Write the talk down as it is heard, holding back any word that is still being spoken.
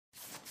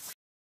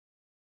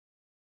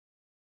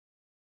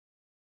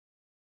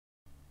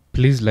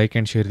Please like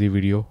and share the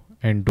video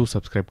and do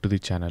subscribe to the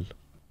channel.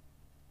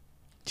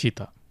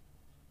 Cheetah.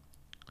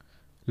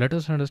 Let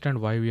us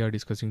understand why we are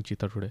discussing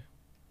cheetah today.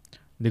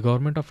 The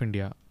government of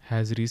India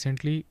has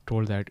recently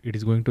told that it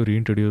is going to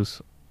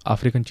reintroduce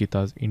African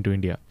cheetahs into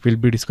India. We'll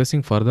be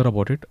discussing further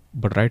about it,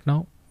 but right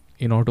now,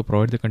 in order to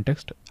provide the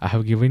context, I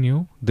have given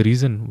you the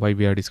reason why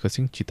we are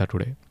discussing cheetah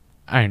today.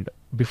 And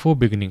before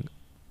beginning,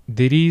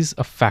 there is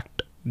a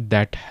fact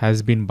that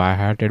has been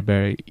by-hearted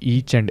by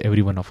each and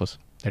every one of us.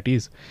 That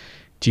is,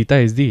 cheetah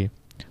is the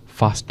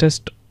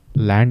fastest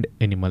land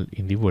animal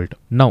in the world.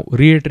 Now,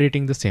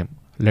 reiterating the same,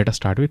 let us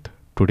start with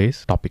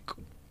today's topic.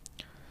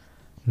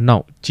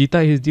 Now,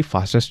 cheetah is the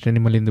fastest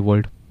animal in the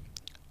world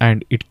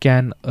and it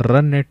can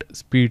run at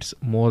speeds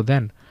more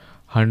than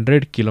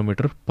 100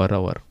 km per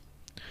hour.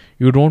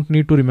 You don't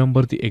need to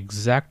remember the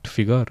exact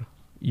figure.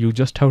 You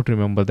just have to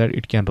remember that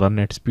it can run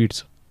at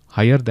speeds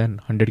higher than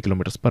 100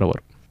 km per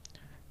hour.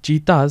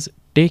 Cheetahs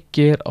take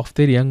care of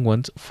their young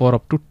ones for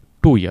up to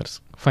 2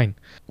 years. Fine.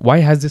 Why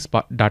has this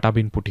data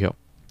been put here?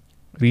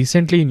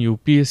 Recently in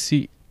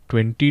UPSC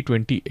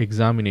 2020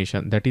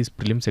 examination, that is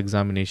prelims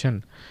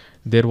examination,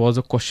 there was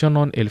a question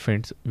on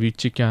elephants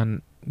which you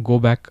can go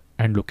back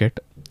and look at.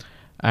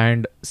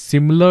 And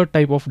similar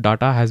type of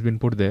data has been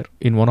put there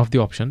in one of the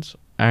options.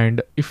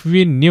 And if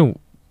we knew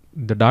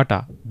the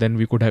data, then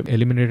we could have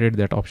eliminated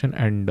that option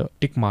and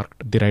tick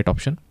marked the right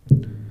option.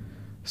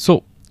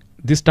 So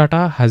this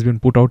data has been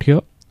put out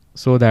here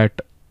so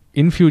that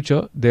in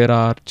future there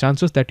are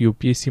chances that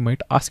UPSC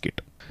might ask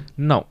it.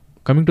 Now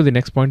coming to the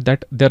next point,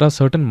 that there are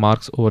certain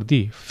marks over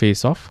the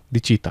face of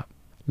the cheetah.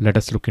 Let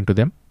us look into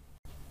them.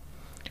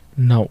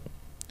 Now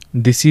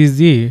this is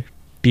the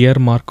tear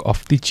mark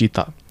of the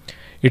cheetah.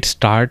 It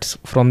starts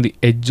from the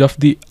edge of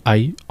the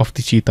eye of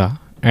the cheetah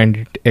and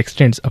it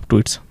extends up to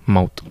its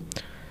mouth.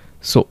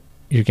 So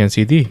you can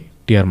see the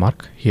tear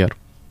mark here.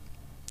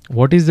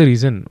 What is the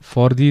reason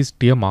for these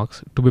tear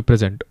marks to be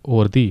present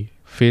over the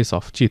face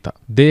of cheetah?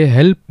 They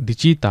help the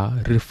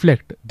cheetah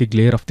reflect the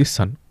glare of the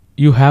sun.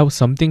 You have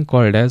something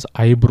called as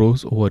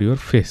eyebrows over your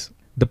face.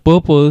 The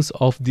purpose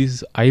of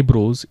these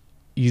eyebrows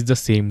is the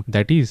same,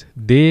 that is,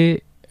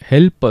 they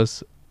help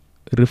us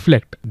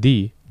reflect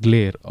the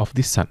glare of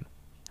the sun.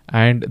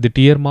 And the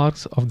tear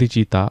marks of the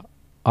cheetah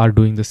are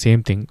doing the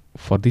same thing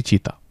for the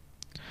cheetah.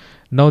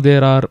 Now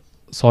there are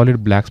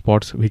solid black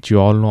spots which you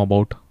all know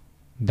about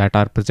that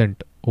are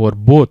present over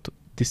both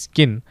the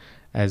skin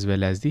as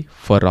well as the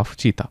fur of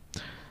cheetah.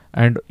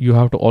 And you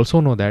have to also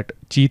know that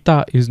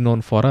cheetah is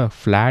known for a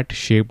flat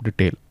shaped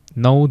tail.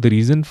 Now the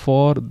reason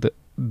for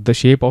the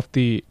shape of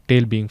the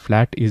tail being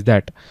flat is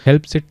that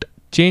helps it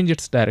change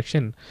its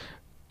direction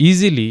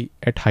easily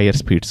at higher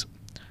speeds.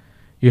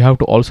 You have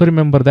to also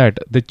remember that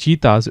the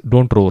cheetahs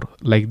don't roar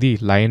like the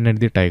lion and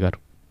the tiger.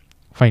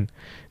 Fine.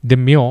 They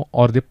meow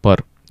or they purr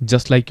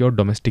just like your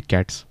domestic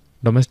cats.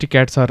 Domestic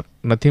cats are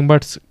nothing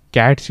but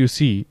cats you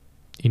see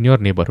in your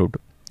neighborhood.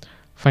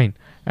 Fine.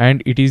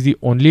 And it is the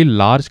only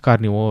large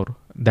carnivore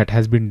that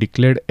has been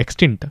declared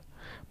extinct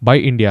by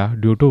India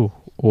due to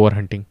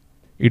overhunting.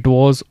 It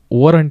was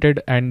overhunted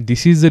and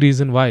this is the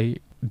reason why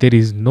there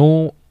is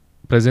no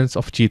presence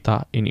of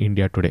cheetah in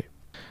India today.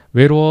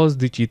 Where was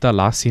the cheetah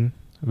last seen?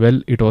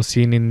 Well, it was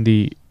seen in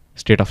the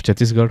state of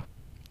Chhattisgarh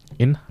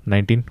in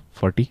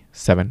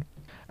 1947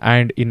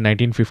 and in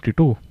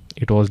 1952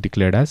 it was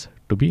declared as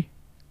to be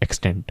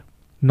extinct.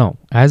 Now,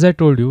 as I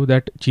told you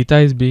that cheetah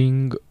is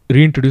being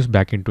reintroduced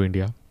back into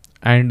India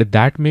and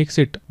that makes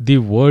it the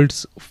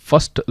world's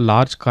first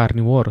large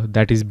carnivore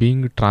that is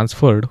being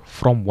transferred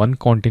from one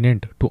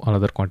continent to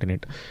another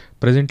continent.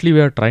 Presently,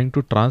 we are trying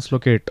to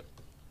translocate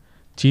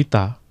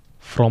cheetah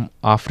from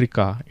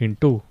Africa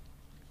into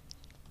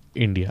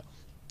India.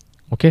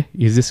 Okay,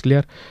 is this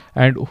clear?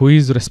 And who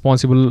is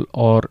responsible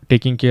or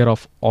taking care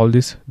of all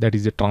this? That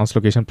is the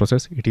translocation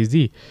process. It is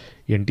the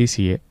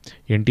NTCA.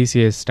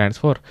 NTCA stands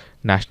for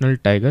National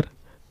Tiger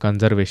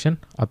Conservation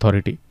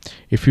Authority.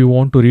 If you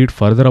want to read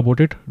further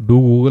about it, do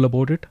Google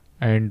about it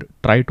and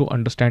try to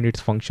understand its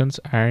functions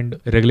and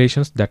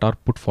regulations that are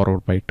put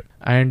forward by it.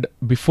 And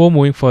before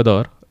moving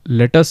further,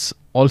 let us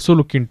also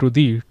look into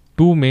the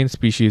two main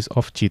species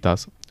of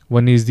cheetahs.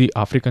 One is the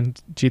African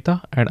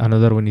cheetah and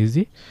another one is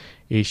the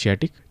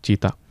Asiatic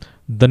cheetah.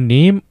 The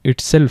name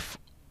itself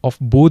of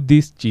both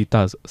these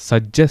cheetahs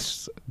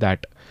suggests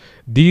that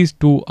these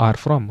two are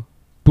from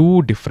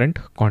two different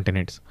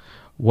continents.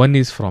 One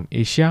is from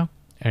Asia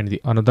and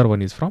the another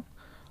one is from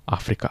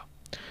Africa.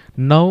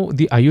 Now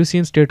the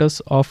IUCN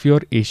status of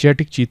your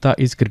Asiatic cheetah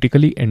is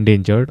critically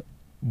endangered,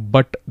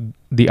 but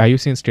the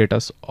IUCN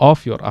status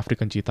of your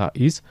African cheetah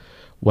is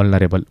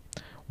vulnerable.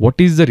 What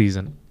is the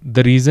reason?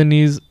 The reason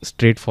is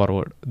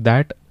straightforward,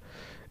 that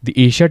the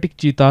Asiatic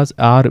cheetahs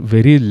are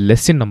very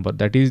less in number.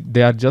 That is,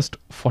 they are just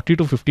 40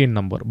 to 50 in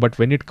number. But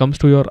when it comes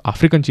to your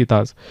African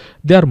cheetahs,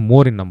 they are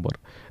more in number.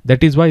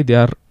 That is why they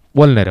are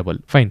vulnerable.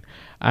 Fine.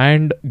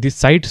 And the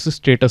CITES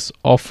status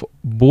of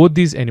both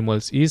these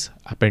animals is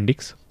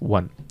Appendix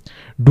 1.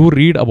 Do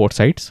read about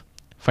CITES.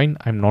 Fine.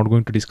 I'm not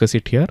going to discuss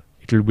it here.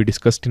 It will be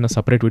discussed in a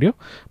separate video,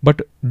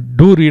 but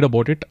do read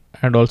about it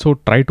and also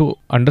try to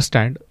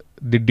understand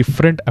the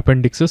different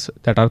appendixes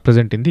that are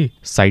present in the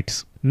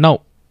sites.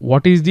 Now,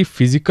 what is the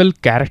physical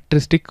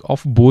characteristic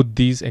of both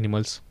these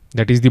animals?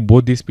 That is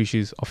both these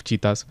species of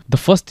cheetahs. The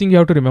first thing you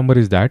have to remember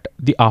is that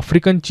the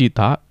African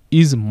cheetah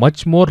is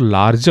much more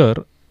larger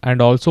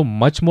and also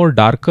much more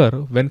darker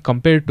when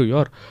compared to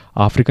your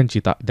African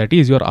cheetah. That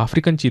is, your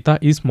African cheetah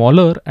is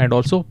smaller and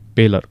also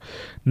paler.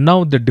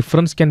 Now the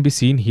difference can be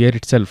seen here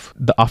itself.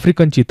 The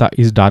African cheetah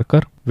is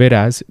darker,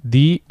 whereas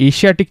the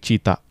Asiatic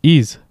cheetah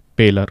is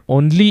paler.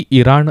 Only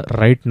Iran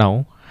right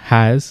now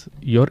has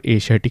your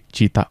Asiatic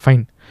cheetah.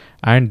 Fine.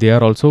 And they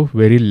are also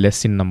very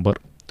less in number.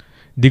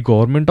 The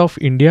government of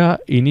India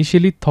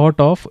initially thought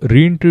of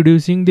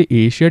reintroducing the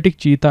Asiatic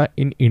cheetah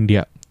in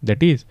India.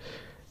 That is,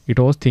 it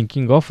was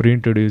thinking of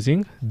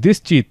reintroducing this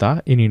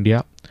cheetah in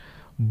India.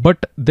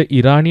 But the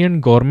Iranian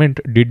government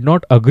did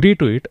not agree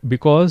to it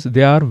because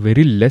they are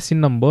very less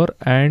in number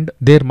and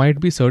there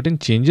might be certain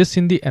changes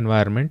in the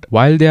environment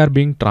while they are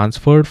being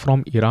transferred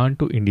from Iran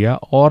to India,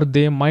 or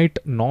they might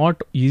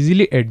not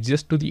easily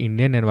adjust to the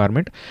Indian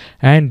environment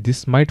and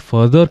this might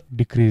further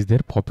decrease their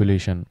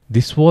population.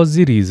 This was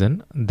the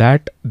reason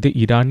that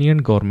the Iranian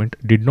government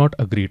did not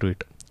agree to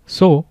it.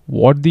 So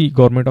what the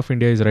government of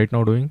India is right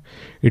now doing,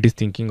 it is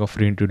thinking of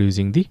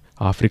reintroducing the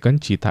African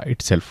cheetah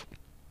itself.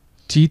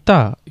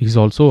 Cheetah is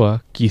also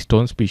a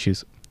keystone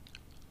species.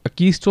 A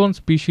keystone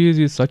species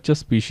is such a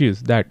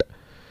species that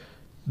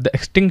the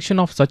extinction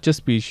of such a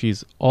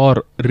species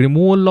or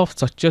removal of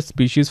such a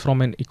species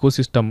from an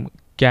ecosystem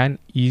can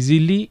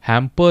easily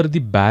hamper the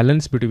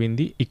balance between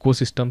the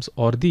ecosystems,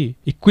 or the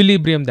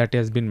equilibrium that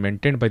has been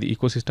maintained by the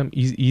ecosystem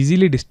is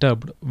easily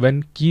disturbed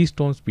when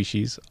keystone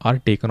species are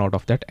taken out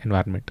of that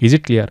environment. Is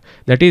it clear?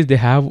 That is, they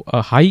have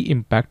a high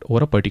impact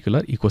over a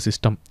particular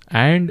ecosystem,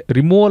 and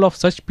removal of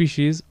such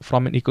species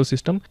from an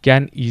ecosystem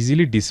can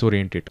easily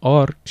disorient it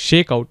or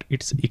shake out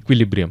its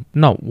equilibrium.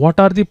 Now, what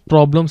are the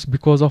problems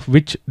because of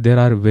which there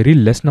are very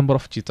less number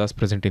of cheetahs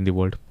present in the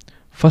world?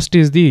 First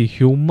is the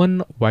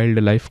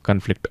human-wildlife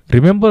conflict.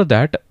 Remember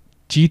that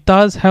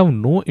cheetahs have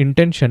no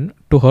intention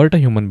to hurt a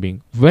human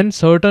being. When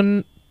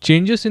certain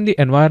changes in the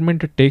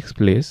environment takes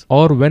place,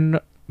 or when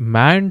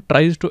man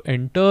tries to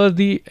enter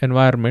the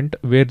environment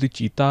where the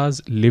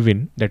cheetahs live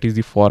in, that is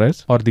the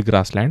forest or the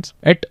grasslands,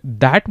 at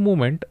that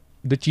moment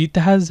the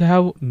cheetahs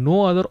have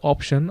no other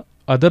option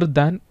other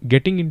than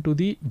getting into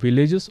the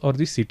villages or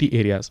the city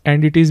areas.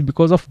 And it is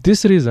because of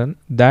this reason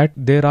that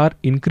there are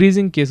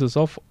increasing cases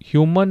of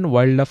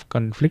human-wildlife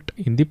conflict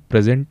in the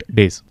present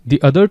days.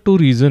 The other two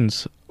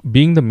reasons,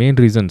 being the main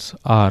reasons,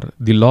 are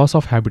the loss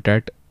of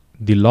habitat,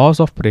 the loss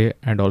of prey,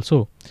 and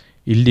also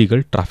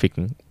illegal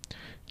trafficking.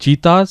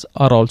 Cheetahs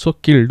are also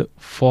killed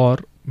for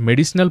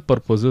medicinal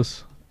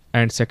purposes,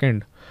 and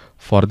second,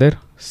 for their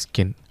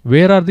skin.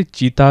 Where are the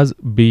cheetahs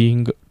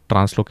being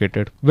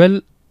translocated?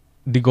 Well,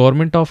 the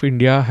government of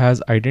India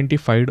has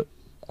identified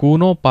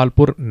Kuno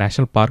Palpur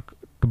National Park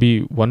to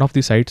be one of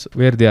the sites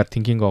where they are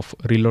thinking of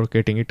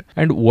relocating it.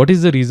 And what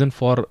is the reason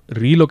for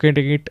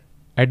relocating it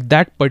at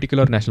that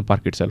particular national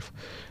park itself?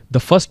 The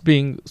first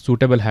being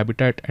suitable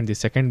habitat and the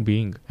second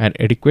being an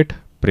adequate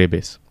prey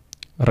base.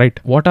 Right.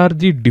 What are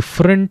the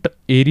different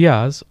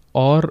areas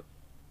or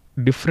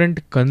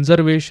different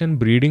conservation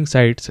breeding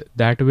sites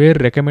that were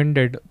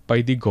recommended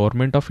by the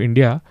government of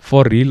India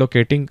for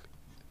relocating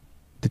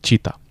the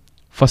cheetah?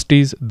 First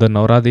is the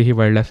Nauradehi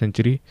Wildlife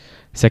Sanctuary,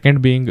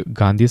 second being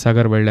Gandhi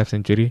Sagar Wildlife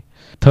Sanctuary,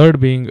 third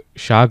being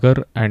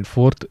Shagar, and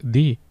fourth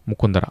the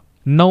Mukundara.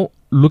 Now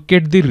look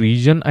at the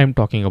region I am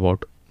talking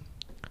about.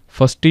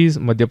 First is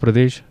Madhya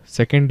Pradesh,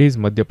 second is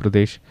Madhya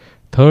Pradesh,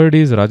 third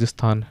is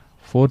Rajasthan,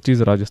 fourth is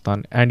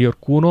Rajasthan, and your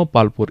Kuno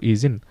Palpur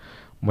is in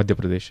Madhya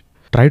Pradesh.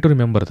 Try to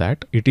remember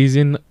that it is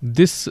in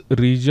this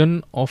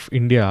region of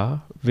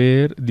India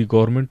where the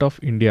government of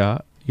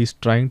India is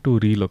trying to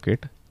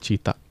relocate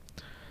cheetah.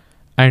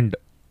 And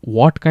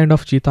what kind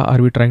of cheetah are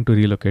we trying to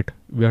relocate?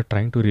 We are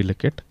trying to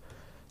relocate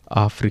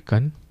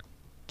African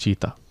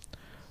cheetah.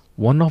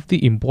 One of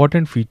the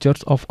important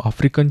features of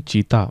African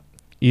cheetah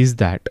is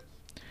that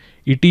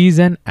it is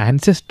an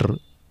ancestor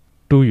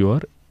to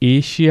your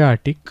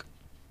Asiatic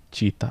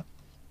cheetah.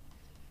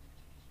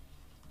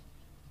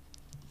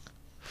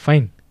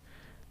 Fine.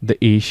 The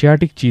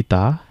Asiatic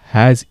cheetah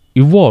has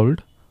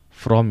evolved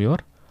from your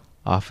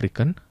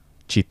African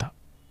cheetah.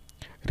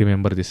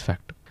 Remember this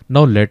fact.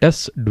 Now let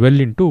us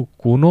dwell into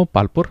Kuno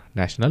Palpur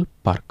National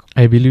Park.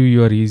 I believe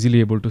you are easily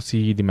able to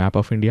see the map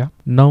of India.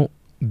 Now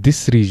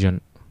this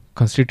region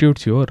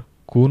constitutes your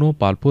Kuno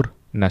Palpur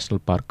National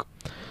Park.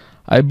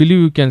 I believe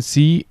you can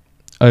see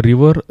a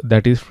river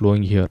that is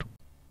flowing here.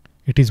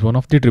 It is one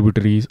of the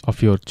tributaries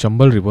of your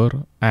Chambal River,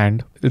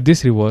 and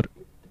this river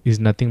is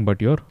nothing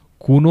but your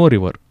Kuno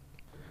River.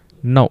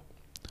 Now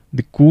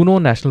the Kuno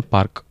National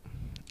Park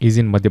is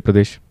in Madhya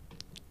Pradesh.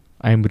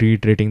 I am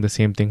reiterating the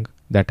same thing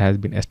that has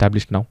been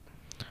established now.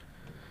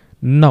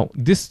 Now,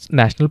 this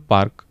national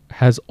park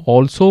has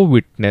also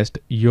witnessed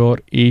your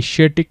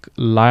Asiatic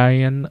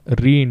lion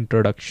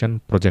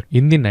reintroduction project.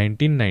 In the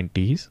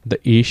 1990s, the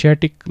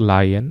Asiatic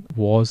lion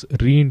was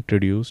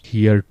reintroduced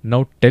here.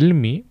 Now tell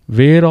me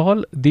where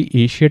all the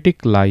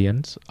Asiatic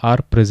lions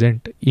are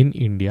present in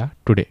India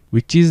today.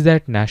 Which is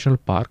that national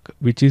park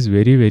which is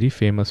very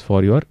famous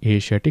for your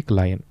Asiatic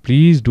lion?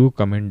 Please do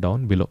comment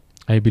down below.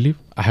 I believe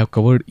I have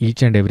covered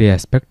each and every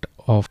aspect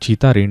of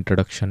cheetah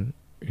reintroduction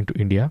into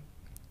India.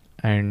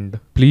 And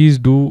please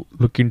do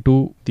look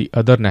into the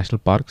other national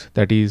parks,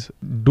 that is,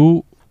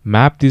 do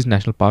map these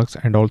national parks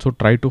and also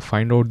try to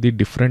find out the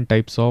different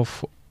types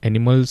of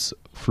animals,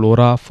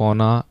 flora,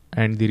 fauna,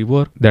 and the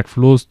river that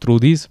flows through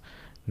these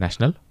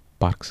national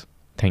parks.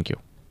 Thank you.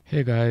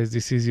 Hey guys,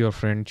 this is your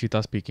friend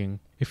Cheetah speaking.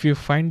 If you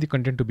find the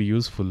content to be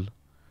useful,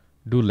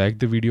 do like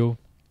the video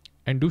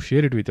and do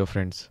share it with your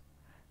friends,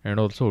 and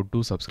also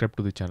do subscribe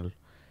to the channel.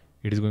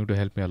 It is going to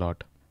help me a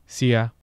lot. See ya.